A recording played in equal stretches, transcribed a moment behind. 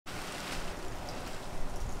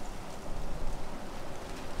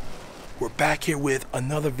We're back here with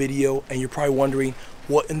another video, and you're probably wondering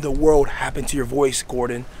what in the world happened to your voice,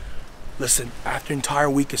 Gordon. Listen, after an entire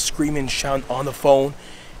week of screaming and shouting on the phone,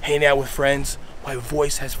 hanging out with friends, my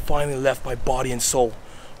voice has finally left my body and soul.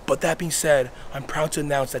 But that being said, I'm proud to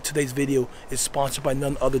announce that today's video is sponsored by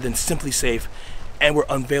none other than Simply Safe, and we're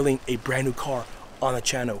unveiling a brand new car on the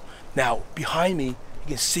channel. Now, behind me, you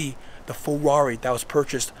can see the Ferrari that was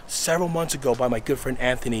purchased several months ago by my good friend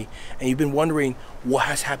Anthony, and you've been wondering what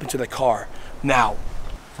has happened to the car. Now,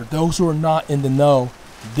 for those who are not in the know,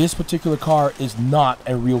 this particular car is not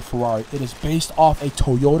a real Ferrari. It is based off a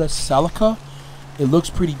Toyota Celica. It looks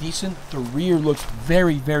pretty decent. The rear looks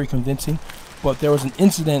very, very convincing, but there was an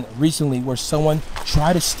incident recently where someone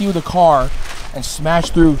tried to steal the car and smash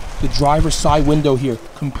through the driver's side window here,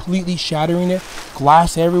 completely shattering it,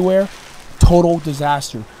 glass everywhere, total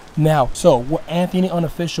disaster. Now, so what Anthony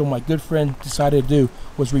Unofficial, my good friend, decided to do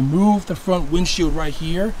was remove the front windshield right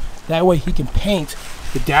here. That way he can paint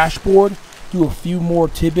the dashboard, do a few more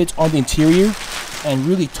tidbits on the interior, and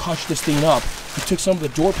really touch this thing up. He took some of the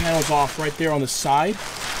door panels off right there on the side.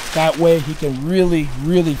 That way he can really,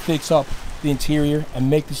 really fix up the interior and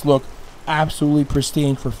make this look absolutely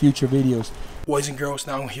pristine for future videos. Boys and girls,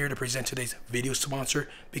 now I'm here to present today's video sponsor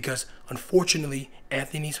because unfortunately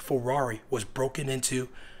Anthony's Ferrari was broken into,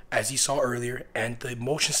 as you saw earlier, and the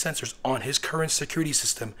motion sensors on his current security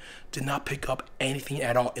system did not pick up anything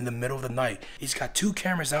at all in the middle of the night. He's got 2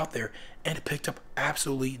 cameras out there and it picked up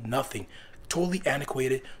absolutely nothing. Totally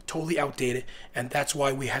antiquated, totally outdated, and that's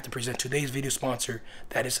why we had to present today's video sponsor,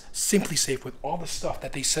 that is Simply Safe, with all the stuff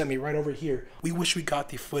that they sent me right over here. We wish we got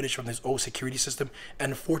the footage from this old security system,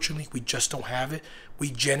 and unfortunately we just don't have it. We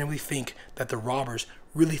genuinely think that the robbers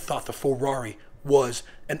really thought the Ferrari was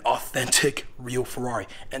an authentic real Ferrari,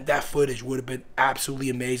 and that footage would have been absolutely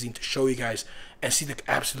amazing to show you guys and see the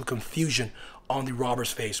absolute confusion on the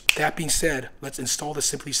robber's face. That being said, let's install the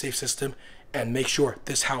Simply Safe system and make sure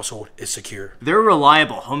this household is secure. They're a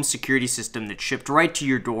reliable home security system that's shipped right to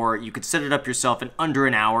your door. You can set it up yourself in under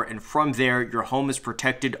an hour, and from there, your home is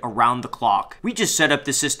protected around the clock. We just set up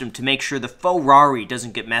the system to make sure the Ferrari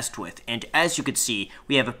doesn't get messed with, and as you can see,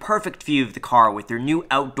 we have a perfect view of the car with their new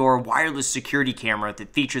outdoor wireless security camera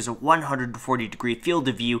that features a 140-degree field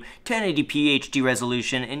of view, 1080p HD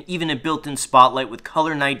resolution, and even a built-in spotlight with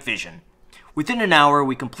color night vision. Within an hour,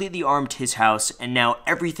 we completely armed his house, and now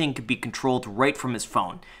everything can be controlled right from his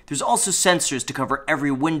phone. There's also sensors to cover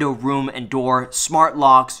every window, room, and door, smart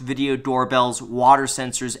locks, video doorbells, water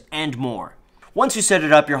sensors, and more. Once you set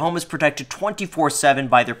it up, your home is protected 24/7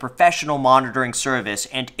 by their professional monitoring service,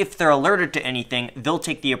 and if they're alerted to anything, they'll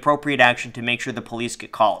take the appropriate action to make sure the police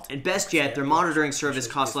get called. And best yet, their monitoring service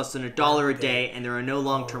costs less than $1 a day, and there are no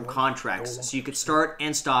long-term contracts, so you could start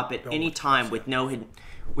and stop at any time with no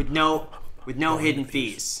hidden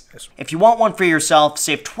fees. If you want one for yourself,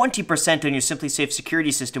 save 20% on your Simply Safe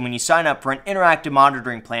security system when you sign up for an interactive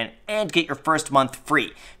monitoring plan and get your first month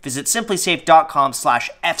free. Visit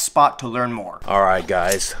simplysafe.com/effspot to learn more. Alright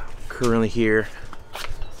guys, currently here,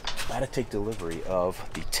 about to take delivery of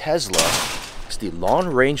the Tesla. It's the long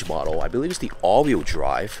range model. I believe it's the all-wheel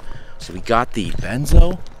drive. So we got the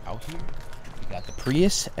Benzo out here, we got the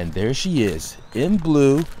Prius, and there she is, in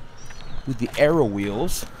blue with the aero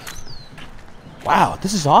wheels. Wow,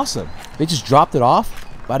 this is awesome. They just dropped it off.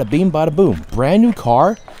 Bada beam, bada boom. Brand new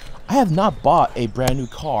car. I have not bought a brand new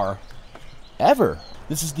car ever.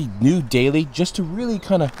 This is the new daily, just to really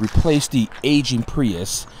kind of replace the aging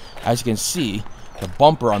Prius. As you can see, the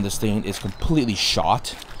bumper on this thing is completely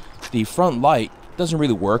shot. The front light doesn't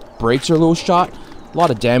really work. Brakes are a little shot. A lot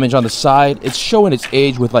of damage on the side. It's showing its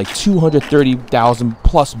age with like 230,000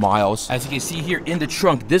 plus miles. As you can see here in the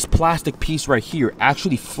trunk, this plastic piece right here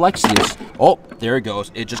actually flexes. Oh, there it goes.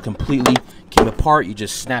 It just completely came apart. You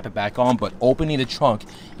just snap it back on, but opening the trunk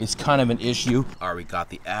is kind of an issue. All right, we got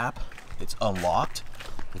the app. It's unlocked.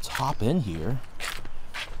 Let's hop in here.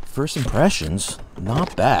 First impressions,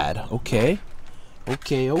 not bad. Okay.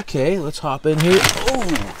 Let's hop in here.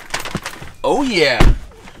 Oh yeah.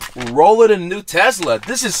 We're rolling in a new Tesla.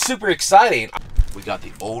 This is super exciting. We got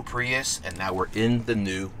the old Prius and now we're in the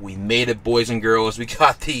new. We made it, boys and girls. We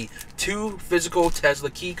got the 2 physical Tesla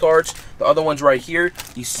key cards. The other one's right here.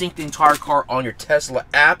 You sync the entire car on your Tesla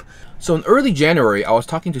app. So in early January, I was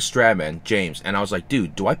talking to Stradman, James, and I was like,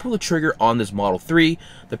 dude, do I pull the trigger on this Model 3?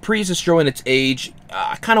 The Prius is showing its age.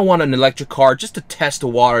 I kind of want an electric car just to test the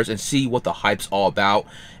waters and see what the hype's all about.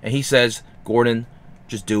 And he says, Gordon,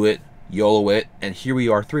 just do it. YOLO it, and here we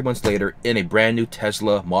are 3 months later in a brand new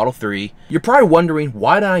Tesla Model 3. You're probably wondering,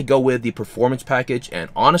 why did I go with the performance package? And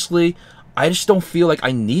honestly, I just don't feel like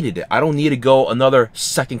I needed it. I don't need to go another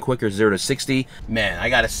second quicker 0 to 60. Man, I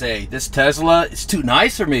gotta say, this Tesla is too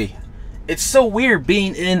nice for me. It's so weird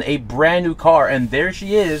being in a brand new car, and there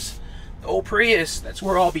she is, the old Prius. That's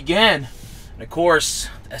where it all began. And of course,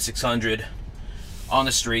 the S600 on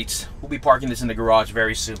the streets. We'll be parking this in the garage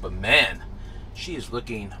very soon, but man, she is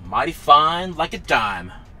looking mighty fine, like a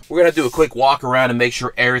dime. We're gonna do a quick walk around and make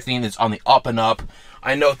sure everything is on the up and up.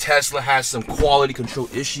 I know Tesla has some quality control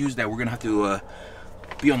issues that we're gonna have to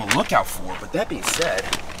be on the lookout for, but that being said,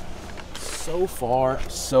 so far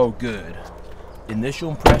so good. Initial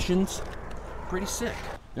impressions, pretty sick.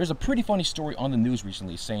 There's a pretty funny story on the news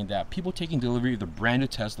recently saying that people taking delivery of the brand new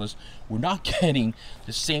Teslas were not getting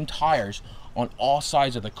the same tires on all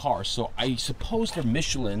sides of the car. So I suppose they're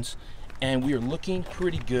Michelin's, and we are looking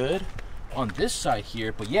pretty good on this side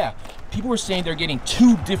here. But yeah, people were saying they're getting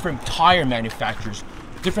 2 different tire manufacturers,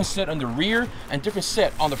 different set on the rear and different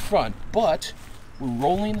set on the front. But we're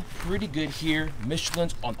rolling pretty good here.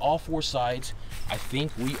 Michelin's on all 4 sides. I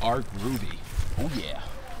think we are groovy. Oh yeah.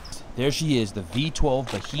 There she is, the V12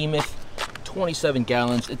 Behemoth, 27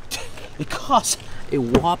 gallons. It costs a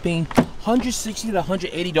whopping $160 to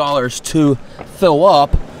 $180 to fill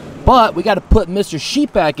up, but we got to put Mr.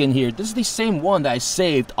 Sheep back in here. This is the same one that I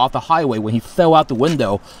saved off the highway when he fell out the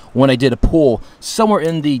window when I did a pull somewhere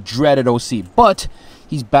in the dreaded OC. But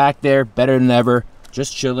he's back there, better than ever,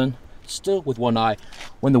 just chilling, still with one eye.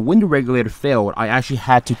 When the window regulator failed, I actually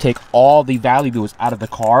had to take all the valuables out of the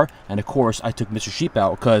car, and of course I took Mr. Sheep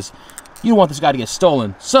out because you don't want this guy to get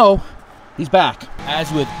stolen. So he's back.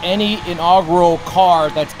 As with any inaugural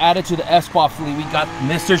car that's added to the effspot fleet, we got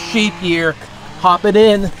Mr. Sheep here. Hop it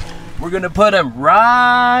in. We're gonna put him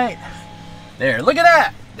right there. Look at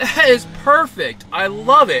that. That is perfect. I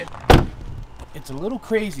love it. It's a little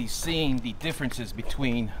crazy seeing the differences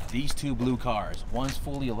between these 2 blue cars. One's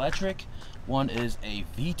fully electric, one is a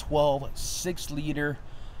V12 6-liter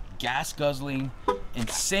gas guzzling,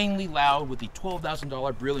 insanely loud with the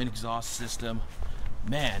 $12,000 Brilliant exhaust system.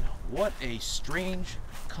 Man, what a strange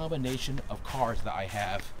combination of cars that I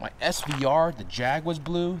have. My SVR, the Jag was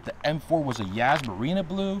blue, the M4 was a Yaz Marina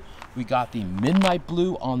blue, we got the Midnight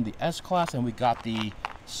blue on the S-Class, and we got the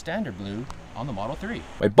standard blue on the Model 3.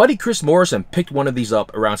 My buddy Chris Morrison picked one of these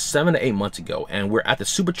up around 7 to 8 months ago, and we're at the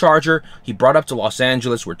Supercharger. He brought up to Los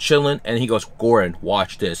Angeles, we're chilling, and he goes, Gordon,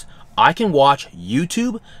 watch this. I can watch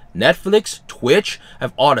YouTube, Netflix, Twitch,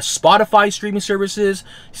 have all the Spotify streaming services.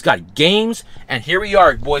 He's got games, and here we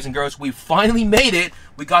are, boys and girls. We finally made it.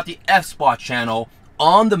 We got the effspot channel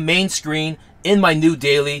on the main screen in my new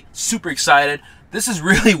daily. Super excited. This is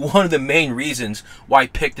really one of the main reasons why I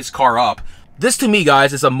picked this car up. This to me,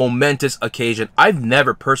 guys, is a momentous occasion. I've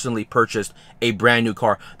never personally purchased a brand new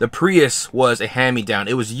car. The Prius was a hand-me-down.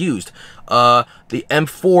 It was used. The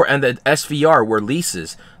M4 and the SVR were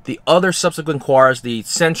leases. The other subsequent cars, the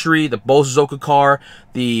Century, the Bozoka car,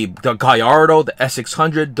 the Gallardo, the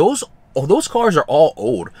S600, those cars are all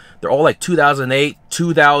old. They're all like 2008,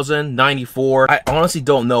 2000, 94. I honestly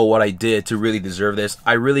don't know what I did to really deserve this.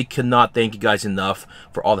 I really cannot thank you guys enough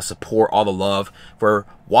for all the support, all the love, for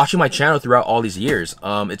watching my channel throughout all these years.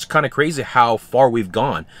 It's kind of crazy how far we've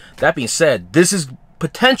gone. That being said, this is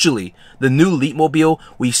potentially the new Leapmobile.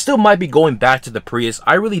 We still might be going back to the Prius.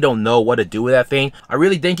 I really don't know what to do with that thing. I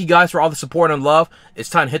really thank you guys for all the support and love. It's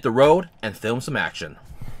time to hit the road and film some action.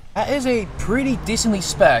 That is a pretty decently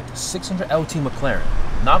spec'd 600 LT McLaren.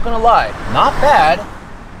 Not gonna lie, not bad.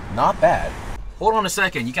 Not bad. Hold on a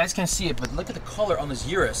second, you guys can't see it, but look at the color on this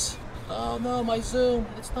Urus. Oh no, my zoom,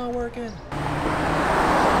 it's not working.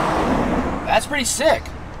 That's pretty sick.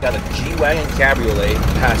 Got a G-Wagon Cabriolet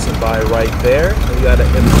passing by right there. And we got an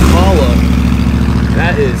Impala.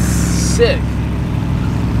 That is sick.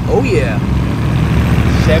 Oh yeah.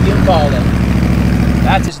 Chevy Impala.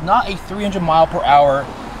 That is not a 300 mile per hour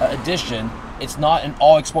edition. It's not an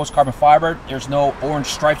all exposed carbon fiber. There's no orange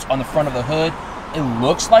stripes on the front of the hood. It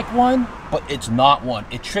looks like one, but it's not one.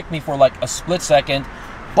 It tricked me for like a split second,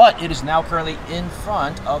 but it is now currently in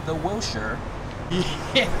front of the Wilshire.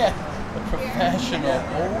 Yeah. A professional,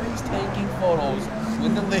 always taking photos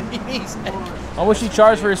with the ladies. How much you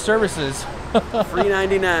charge for his services?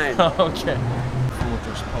 $3.99. Okay.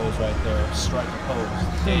 Filters pose right there. Strike pose.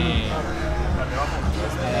 Damn.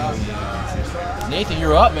 Nathan,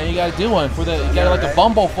 you're up, man. You gotta do one for the. You got like a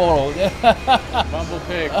Bumble photo. Bumble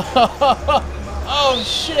pig. Oh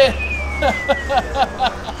shit.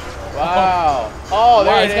 Wow. Oh,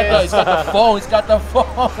 there it is. He's got the phone. He's got the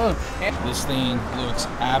phone. This thing looks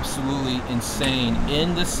absolutely insane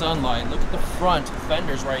in the sunlight. Look at the front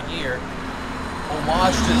fenders right here.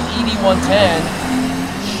 Homage to the ED110.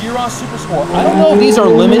 Chiron Super Sport. I don't know if these are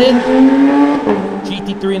limited.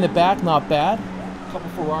 GT3 in the back, not bad. A couple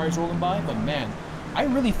Ferraris rolling by, but man, I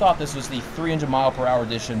really thought this was the 300 mile per hour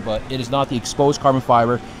edition, but it is not the exposed carbon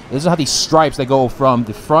fiber. It doesn't have these stripes that go from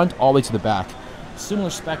the front all the way to the back. Similar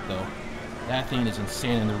spec though. That thing is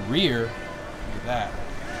insane. In the rear, look at that.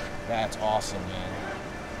 That's awesome, man.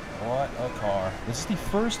 What a car. This is the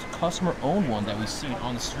first customer-owned one that we've seen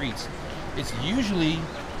on the streets. It's usually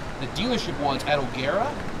the dealership ones at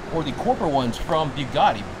O'Gara or the corporate ones from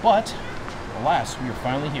Bugatti, but alas, we are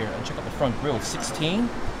finally here. And check out the front grille. It's 16,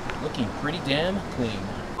 looking pretty damn clean.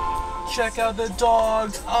 Check out the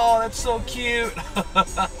dogs. Oh, that's so cute.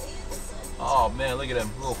 Oh man, look at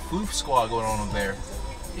them. Little floof squad going on over there.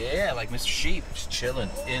 Yeah, like Mr. Sheep, just chilling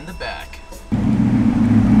in the back.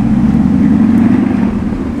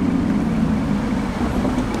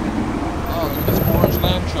 Oh, look at this orange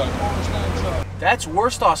lamb truck. That's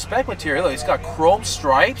worst off spec material. It's got chrome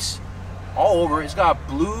stripes all over. It's got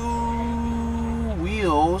blue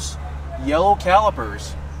wheels, yellow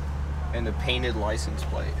calipers. And the painted license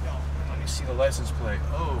plate. Let me see the license plate.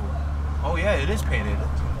 Oh yeah, it is painted.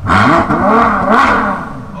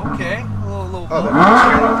 Okay,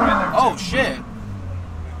 oh shit!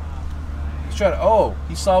 He's trying to. Oh,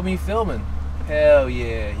 he saw me filming. Hell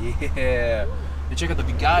yeah, yeah. And check out the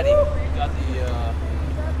Bugatti. We got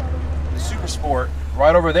the Super Sport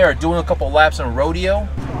right over there, doing a couple laps on a rodeo.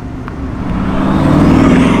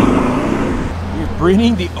 We're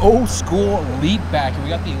bringing the old school Leap back, and we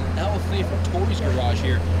got the LFA from Tori's garage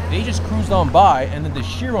here. They just cruised on by, and then the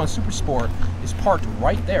Chiron Super Sport is parked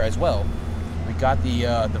right there as well. We got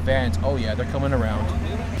the vans. Oh yeah, they're coming around.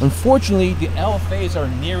 Unfortunately, the LFAs are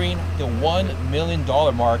nearing the $1 million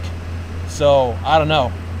mark. So I don't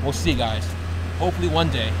know. We'll see, guys. Hopefully one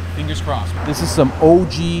day. Fingers crossed. This is some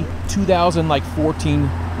OG 2014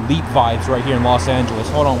 Leap vibes right here in Los Angeles.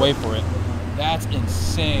 Hold on, wait for it. That's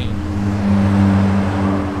insane. There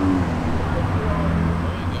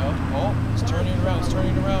you go. Oh, it's turning around. It's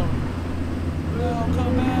turning around. No,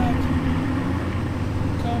 come back.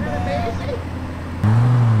 Come back.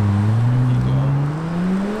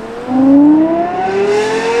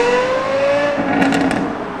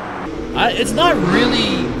 It's not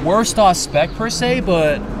really worst off spec per se,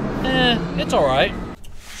 but it's alright.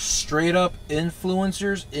 Straight up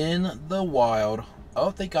influencers in the wild.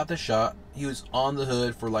 Oh, they got the shot. He was on the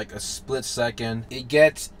hood for like a split second. It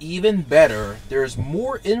gets even better. There's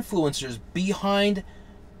more influencers behind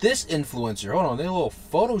this influencer. Hold on, they had a little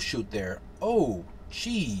photo shoot there. Oh,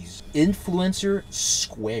 jeez. Influencer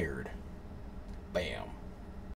squared. Bam.